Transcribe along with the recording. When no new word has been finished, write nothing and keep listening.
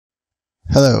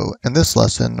Hello, in this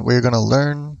lesson we're going to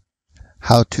learn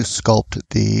how to sculpt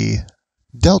the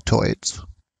deltoids.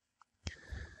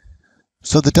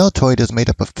 So the deltoid is made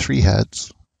up of 3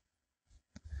 heads,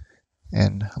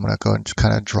 and I'm going to go and just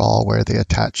kind of draw where they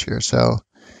attach here. So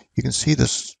you can see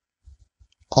this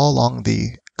all along the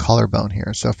collarbone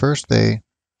here. So first the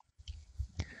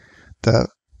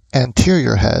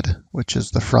anterior head, which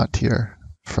is the front here,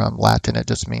 from Latin it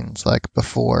just means like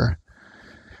before.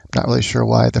 Not really sure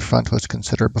why the front was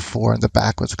considered before and the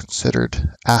back was considered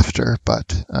after,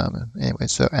 but anyway,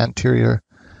 so anterior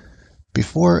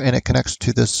before, and it connects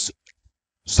to this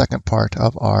second part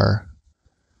of our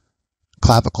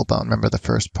clavicle bone. Remember, the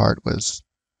first part was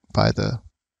by the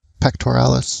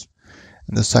pectoralis,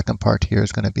 and the second part here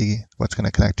is going to be, what's going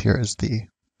to connect here is the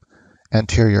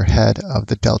anterior head of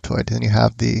the deltoid. Then you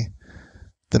have the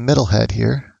middle head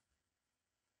here,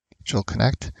 which will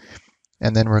connect.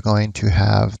 And then we're going to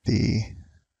have the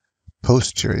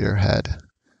posterior head,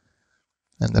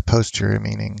 and the posterior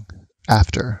meaning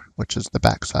after, which is the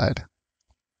back side.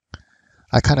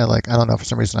 I kind of like, I don't know, for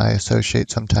some reason I associate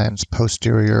sometimes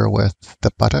posterior with the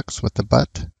buttocks, with the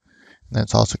butt. And then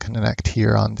it's also connect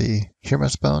here on the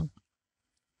humerus bone.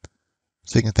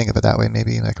 So you can think of it that way.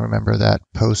 Maybe I can remember that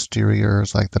posterior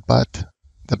is like the butt,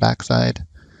 the back side,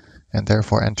 and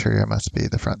therefore anterior must be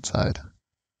the front side.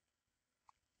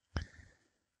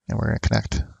 And we're going to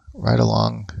connect right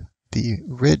along the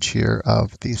ridge here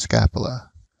of the scapula.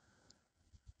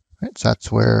 Right, so that's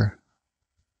where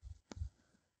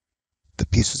the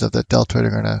pieces of the deltoid are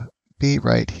going to be,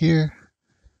 right here.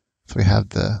 So we have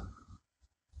the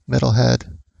middle head,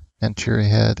 anterior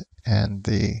head, and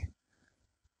the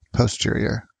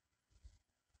posterior.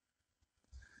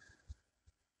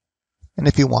 And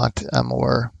if you want a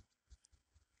more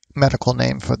medical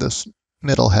name for this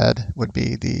middle head, would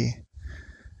be the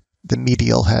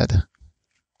medial head.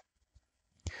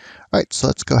 All right, so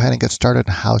let's go ahead and get started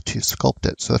on how to sculpt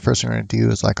it. So the first thing we're going to do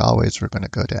is, like always, we're going to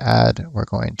go to add. We're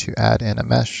going to add in a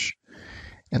mesh.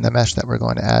 And the mesh that we're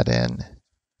going to add in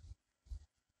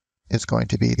is going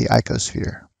to be the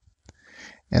icosphere.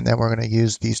 And then we're going to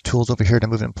use these tools over here to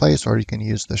move in place, or you can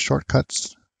use the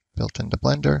shortcuts built into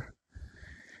Blender.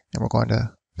 And we're going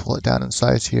to pull it down in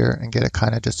size here and get it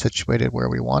kind of just situated where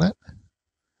we want it.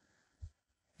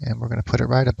 And we're going to put it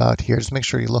right about here. Just make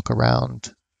sure you look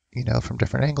around, from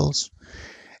different angles.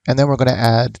 And then we're going to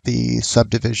add the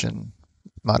subdivision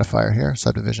modifier here,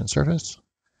 subdivision surface.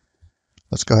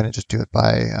 Let's go ahead and just do it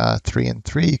by 3 and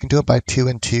 3. You can do it by 2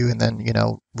 and 2, and then,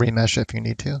 remesh if you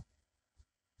need to.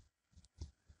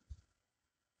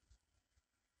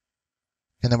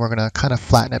 And then we're going to kind of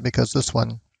flatten it, because this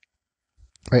one,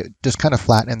 right, just kind of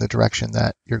flatten in the direction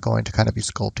that you're going to kind of be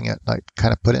sculpting it, like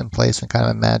kind of put it in place and kind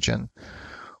of imagine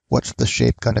what's the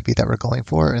shape going to be that we're going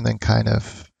for, and then kind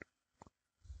of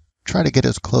try to get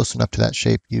as close enough to that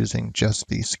shape using just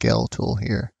the scale tool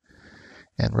here.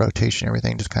 And rotation,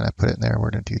 everything, just kind of put it in there.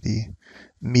 We're going to do the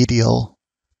medial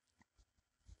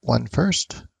one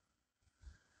first.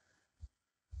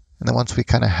 And then once we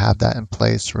kind of have that in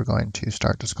place, we're going to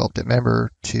start to sculpt it.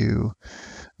 Remember to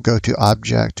go to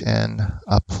Object and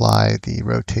apply the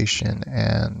rotation,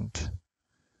 and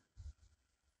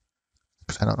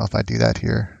because I don't know if I do that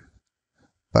here.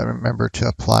 But remember to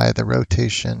apply the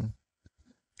rotation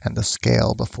and the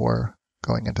scale before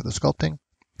going into the sculpting.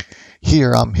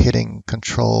 Here I'm hitting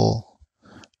Control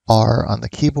R on the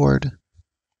keyboard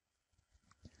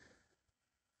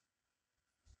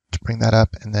to bring that up,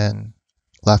 and then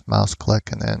left mouse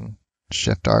click and then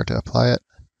Shift R to apply it.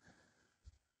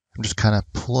 I'm just kind of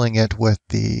pulling it with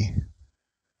the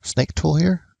snake tool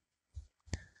here.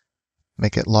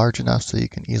 Make it large enough so you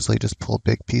can easily just pull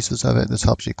big pieces of it. This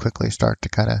helps you quickly start to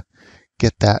kind of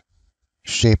get that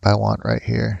shape I want right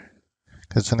here,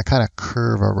 because it's going to kind of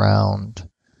curve around.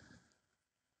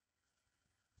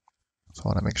 So I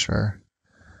want to make sure,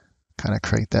 kind of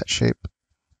create that shape.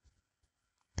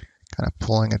 Kind of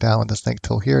pulling it down with the snake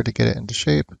tool here to get it into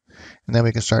shape. And then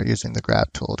we can start using the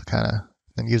grab tool to kind of,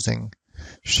 and using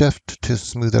Shift to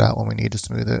smooth it out when we need to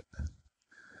smooth it.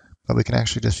 But we can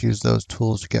actually just use those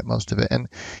tools to get most of it. And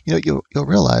you'll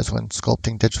realize when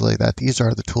sculpting digitally that these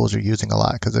are the tools you're using a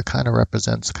lot, because it kind of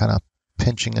represents kind of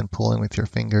pinching and pulling with your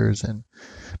fingers and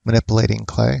manipulating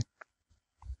clay.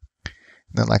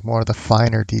 And then like more of the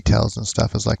finer details and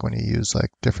stuff is like when you use like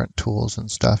different tools and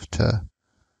stuff to,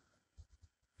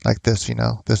 like this,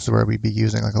 this is where we'd be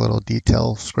using like a little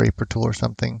detail scraper tool or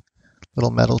something,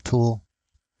 little metal tool,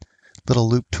 little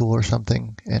loop tool or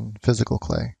something in physical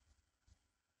clay.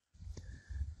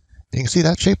 You can see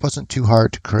that shape wasn't too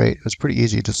hard to create. It was pretty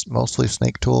easy, just mostly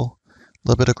snake tool, a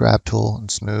little bit of grab tool and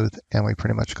smooth, and we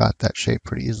pretty much got that shape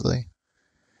pretty easily.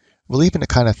 We're leaving it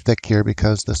kind of thick here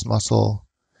because this muscle,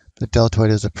 the deltoid,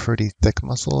 is a pretty thick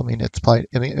muscle. I mean, it's probably,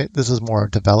 this is more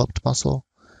developed muscle.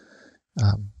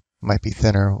 Might be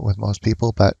thinner with most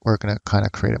people, but we're going to kind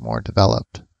of create it more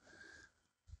developed.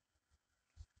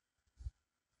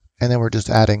 And then we're just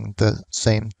adding the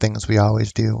same things we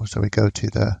always do. So we go to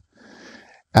the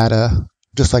add a,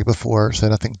 just like before, so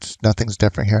nothing's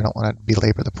different here. I don't want to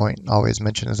belabor the point and always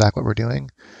mention exactly what we're doing,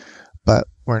 but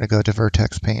we're going to go to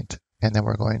vertex paint, and then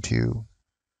we're going to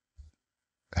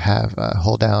have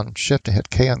hold down shift and hit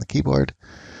K on the keyboard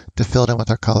to fill it in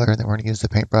with our color, and then we're going to use the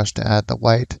paintbrush to add the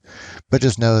white. But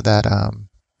just know that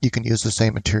you can use the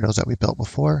same materials that we built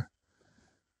before.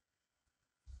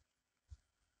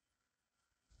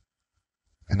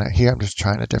 And here I'm just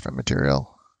trying a different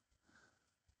material.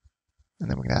 And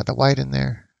then we're going to add the white in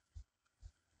there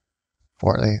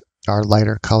for our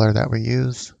lighter color that we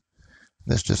use.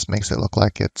 This just makes it look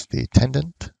like it's the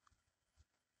tendon.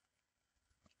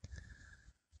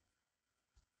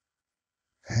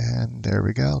 And there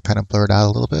we go, kind of blurred out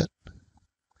a little bit.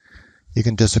 You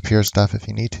can disappear stuff if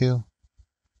you need to.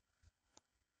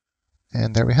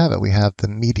 And there we have it. We have the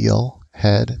medial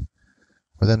head,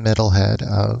 or the middle head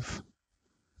of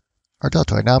our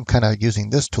deltoid. Now I'm kind of using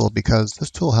this tool because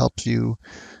this tool helps you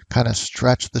kind of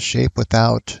stretch the shape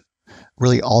without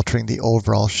really altering the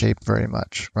overall shape very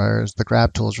much, whereas the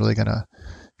grab tool is really going to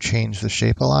change the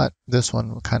shape a lot. This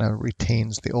one kind of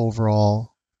retains the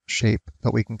overall shape,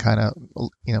 but we can kind of,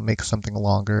 make something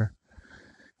longer.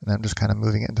 And I'm just kind of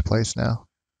moving it into place now.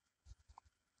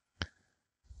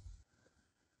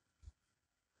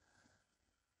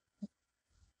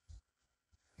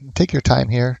 Take your time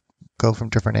here. Go from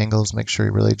different angles, make sure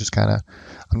you really just kind of,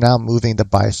 I'm now moving the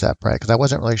bicep, right? Because I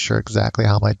wasn't really sure exactly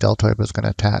how my deltoid was going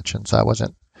to attach, and so I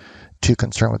wasn't too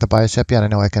concerned with the bicep yet. I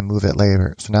know I can move it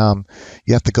later. So now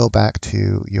you have to go back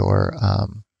to your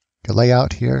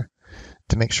layout here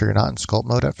to make sure you're not in sculpt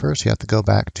mode at first. You have to go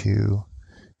back to,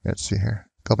 let's see here,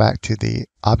 go back to the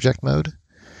object mode,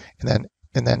 and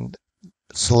then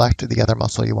select the other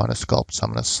muscle you want to sculpt. So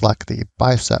I'm going to select the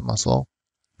bicep muscle,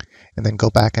 and then go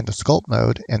back into sculpt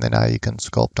mode, and then now you can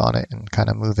sculpt on it and kind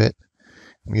of move it.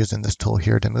 I'm using this tool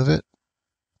here to move it.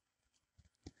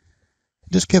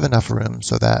 Just give enough room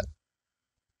so that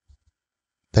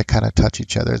they kind of touch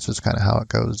each other. This is kind of how it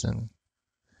goes in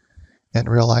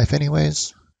real life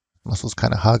anyways. Muscles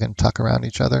kind of hug and tuck around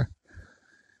each other.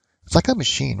 It's like a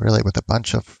machine really with a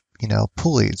bunch of,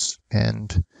 pulleys,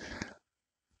 and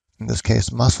in this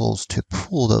case muscles to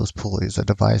pull those pulleys, a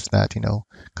device that,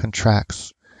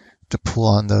 contracts to pull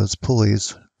on those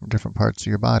pulleys from different parts of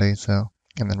your body,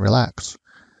 and then relax.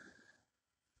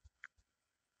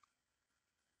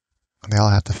 And they all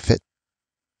have to fit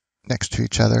next to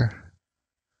each other.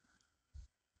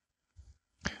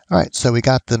 All right, so we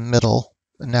got the middle.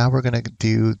 Now we're going to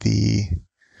do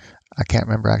I can't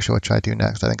remember actually what I do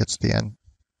next. I think it's the end,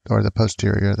 or the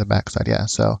posterior, the back side. Yeah,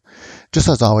 so just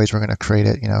as always, we're going to create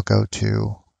it, go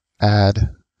to add,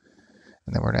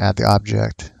 and then we're going to add the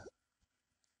object,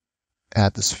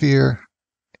 add the sphere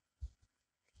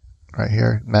right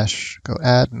here, mesh, go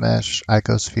add mesh,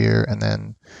 icosphere, and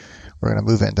then we're going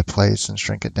to move it into place and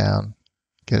shrink it down,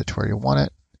 get it to where you want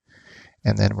it.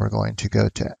 And then we're going to go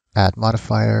to add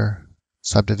modifier,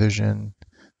 subdivision,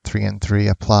 3 and 3,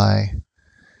 apply.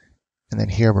 And then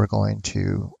here we're going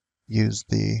to use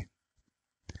the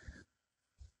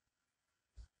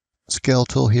scale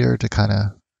tool here to kind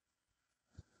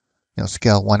of,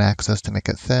 scale one axis to make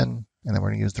it thin. And then we're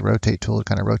going to use the rotate tool to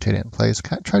kind of rotate it in place,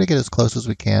 try to get as close as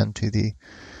we can to the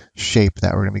shape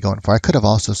that we're going to be going for. I could have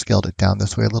also scaled it down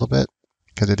this way a little bit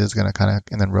because it is going to kind of,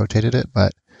 and then rotated it,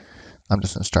 but I'm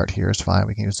just going to start here. It's fine.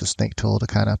 We can use the snake tool to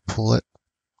kind of pull it.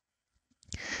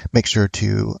 Make sure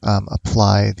to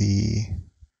apply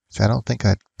I don't think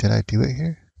did I do it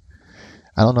here?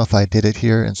 I don't know if I did it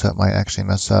here, and so it might actually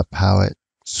mess up how it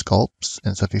sculpts.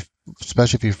 And so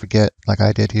especially if you forget like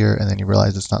I did here, and then you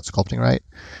realize it's not sculpting right,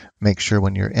 make sure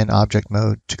when you're in object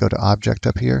mode to go to object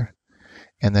up here,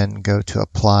 and then go to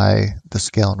apply the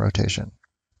scale and rotation.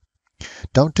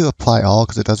 Don't do apply all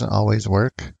because it doesn't always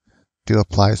work. Do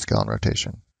apply scale and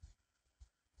rotation.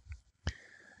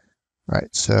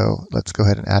 Right, so let's go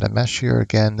ahead and add a mesh here.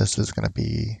 Again, this is going to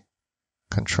be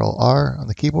Control R on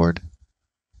the keyboard.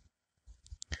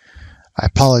 I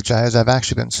apologize, I've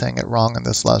actually been saying it wrong in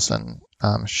this lesson.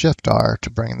 Shift R to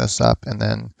bring this up, and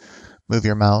then move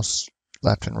your mouse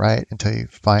left and right until you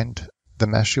find the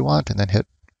mesh you want, and then hit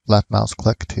left mouse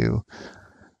click to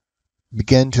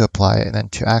begin to apply it, and then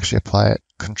to actually apply it,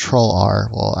 Control R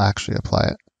will actually apply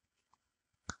it.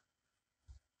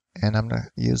 And I'm going to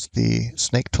use the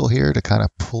snake tool here to kind of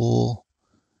pull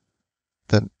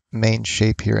main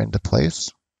shape here into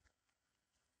place.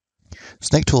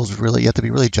 Snake tool is really, you have to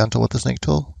be really gentle with the snake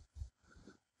tool.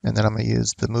 And then I'm going to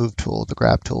use the move tool, the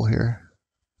grab tool here.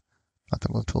 Not the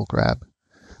move tool, grab.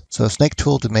 So snake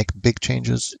tool to make big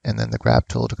changes, and then the grab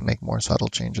tool to make more subtle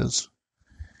changes.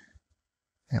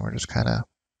 And we're just kind of,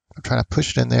 I'm trying to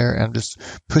push it in there, and I'm just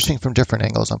pushing from different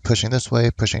angles. I'm pushing this way,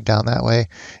 pushing down that way,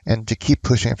 and to keep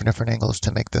pushing it from different angles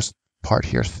to make this part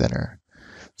here thinner.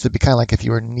 So it'd be kind of like if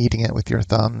you were kneading it with your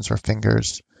thumbs or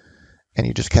fingers, and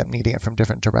you just kept kneading it from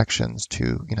different directions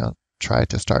to, try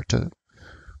to start to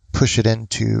push it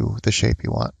into the shape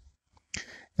you want.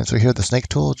 And so here the snake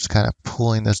tool, just kind of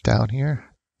pulling this down here.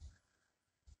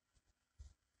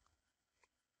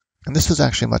 And this is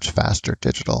actually much faster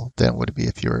digital than it would be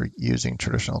if you were using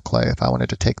traditional clay. If I wanted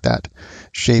to take that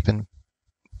shape and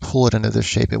pull it into this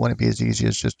shape, it wouldn't be as easy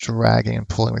as just dragging and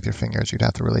pulling with your fingers. You'd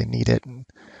have to really knead it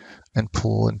and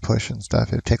pull and push and stuff.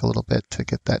 It would take a little bit to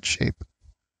get that shape.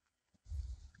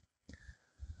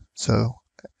 So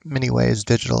in many ways,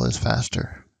 digital is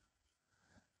faster.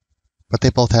 But they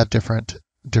both have different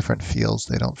feels.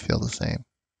 They don't feel the same.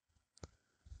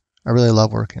 I really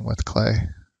love working with clay.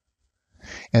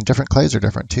 And different clays are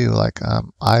different too. Like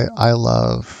I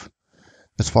love,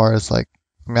 as far as like,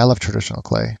 I love traditional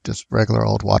clay. Just regular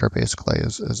old water-based clay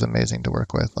is amazing to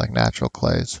work with. Like natural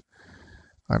clays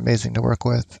are amazing to work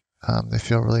with. They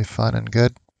feel really fun and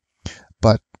good,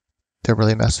 but they're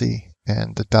really messy.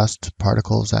 And the dust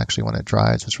particles, actually, when it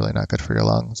dries, is really not good for your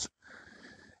lungs.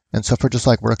 And so for just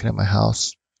like working in my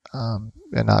house and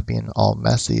not being all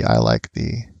messy, I like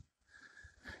the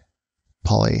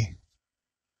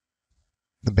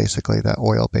basically the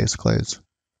oil-based clays.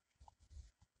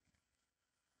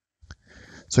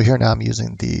 So here now I'm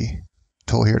using the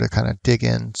tool here to kind of dig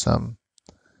in some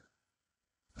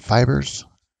fibers.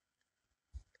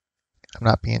 I'm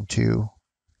not being too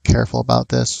careful about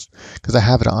this because I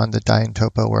have it on the dying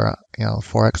topo where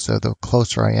 4x, so the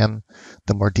closer I am,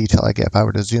 the more detail I get. If I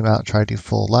were to zoom out and try to do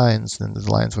full lines, then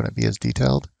the lines wouldn't be as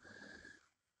detailed.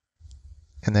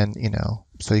 And then,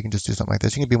 so you can just do something like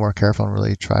this. You can be more careful and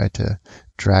really try to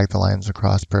drag the lines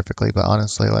across perfectly. But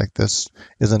honestly, like this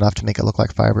is enough to make it look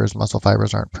like fibers. Muscle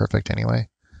fibers aren't perfect anyway.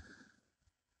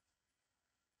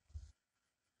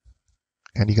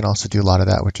 And you can also do a lot of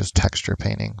that with just texture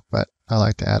painting, but I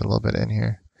like to add a little bit in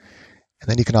here. And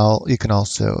then you can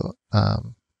also,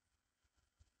 oh,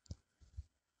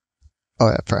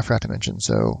 I forgot to mention.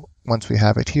 So once we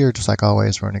have it here, just like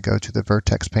always, we're going to go to the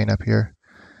vertex paint up here.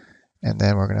 And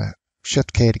then we're going to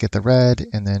Shift K to get the red,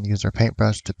 and then use our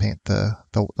paintbrush to paint the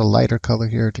lighter color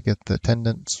here to get the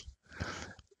tendons.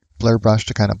 Blur brush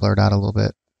to kind of blur it out a little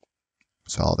bit.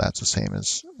 So all that's the same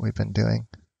as we've been doing.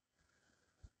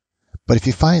 But if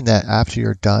you find that after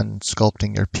you're done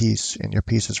sculpting your piece, and your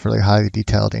piece is really highly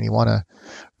detailed, and you want to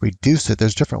reduce it,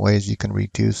 there's different ways you can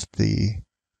reduce the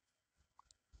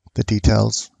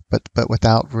details, but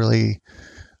without really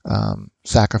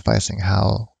sacrificing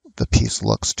how the piece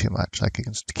looks too much. Like you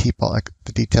can keep all like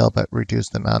the detail, but reduce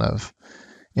the amount of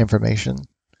information.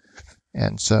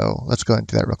 And so let's go and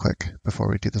do that real quick before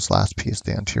we do this last piece,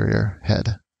 the anterior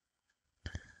head.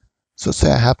 So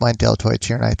say I have my deltoids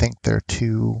here, and I think they're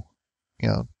too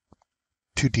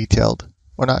detailed,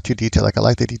 or not too detailed. Like I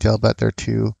like the detail, but they're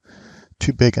too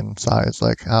big in size.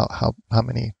 Like how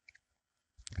many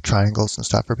triangles and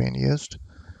stuff are being used.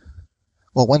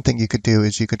 Well, one thing you could do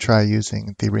is you could try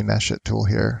using the remesh it tool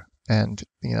here, and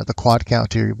the quad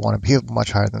count here, you want to be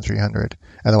much higher than 300.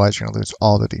 Otherwise, you're going to lose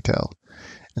all the detail.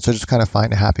 And so just kind of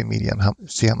find a happy medium.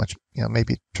 See how much,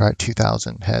 maybe try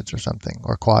 2,000 heads or something,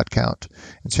 or quad count,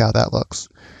 and see how that looks.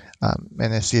 And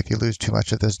then see if you lose too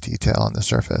much of this detail on the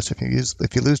surface. If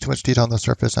you lose too much detail on the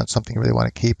surface, that's something you really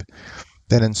want to keep.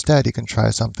 Then instead, you can try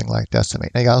something like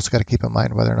decimate. Now you also got to keep in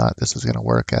mind whether or not this is going to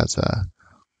work as a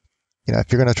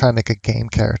if you're going to try and make a game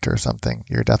character or something,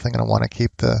 you're definitely going to want to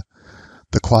keep the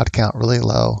quad count really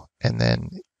low, and then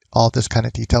all this kind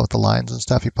of detail with the lines and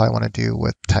stuff you probably want to do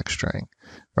with texturing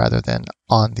rather than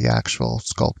on the actual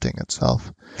sculpting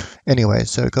itself. Anyway,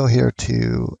 so go here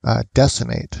to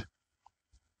decimate,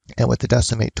 and with the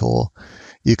decimate tool,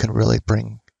 you can really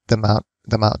bring the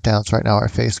amount down. So right now our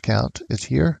face count is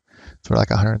here, so we're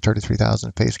like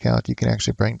 133,000 face count. You can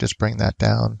actually bring that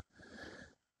down.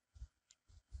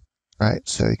 Right,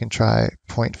 so you can try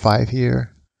 0.5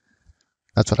 here.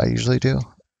 That's what I usually do.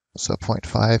 So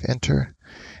 0.5, enter.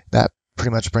 That pretty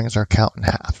much brings our count in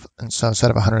half. And so instead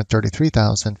of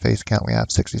 133,000 face count, we have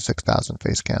 66,000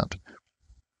 face count.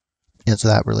 And so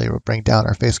that really will bring down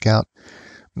our face count,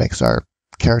 makes our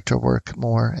character work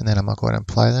more. And then I'm going to go ahead and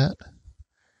apply that.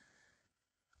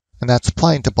 And that's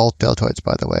applying to both deltoids,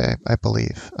 by the way, I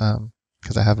believe.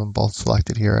 because I have them both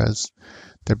selected here as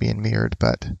they're being mirrored.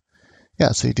 But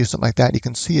yeah, so you do something like that. You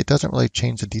can see it doesn't really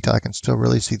change the detail. I can still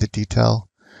really see the detail,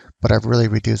 but I've really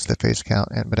reduced the face count,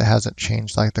 but it hasn't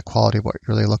changed like the quality of what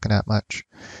you're really looking at much.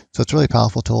 So it's a really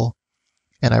powerful tool,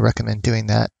 and I recommend doing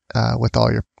that with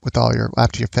all your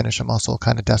after you finish them. Also,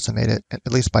 kind of decimate it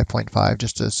at least by 0.5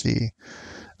 just to see.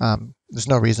 There's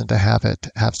no reason to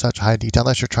have such high detail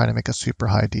unless you're trying to make a super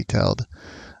high detailed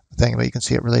thing, but you can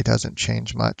see it really doesn't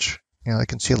change much. You know, I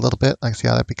can see a little bit, like see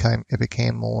how it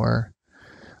became more,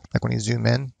 like when you zoom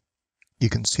in, you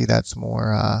can see that's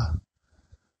more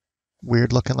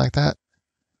weird looking like that.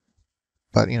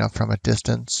 But you know, from a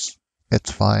distance,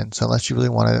 it's fine. So unless you really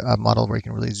want a model where you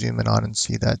can really zoom in on and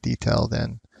see that detail,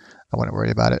 then I wouldn't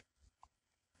worry about it.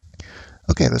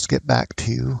 Okay, let's get back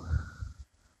to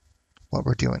what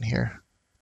we're doing here.